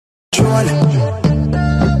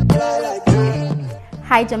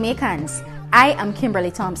Hi Jamaicans, I am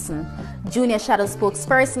Kimberley Thompson, Junior Shadow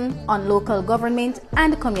Spokesperson on Local Government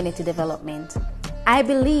and Community Development. I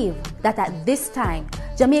believe that at this time,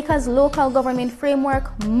 Jamaica's local government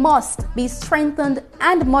framework must be strengthened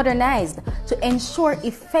and modernized to ensure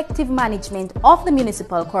effective management of the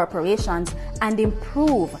municipal corporations and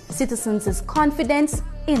improve citizens' confidence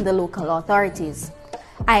in the local authorities.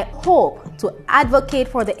 I hope to advocate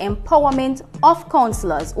for the empowerment of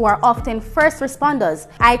councillors who are often first responders.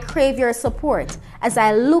 I crave your support as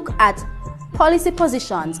I look at policy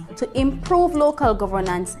positions to improve local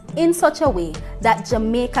governance in such a way that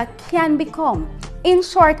Jamaica can become, in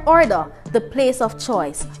short order, the place of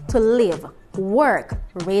choice to live, work,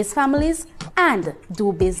 raise families, and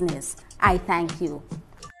do business. I thank you.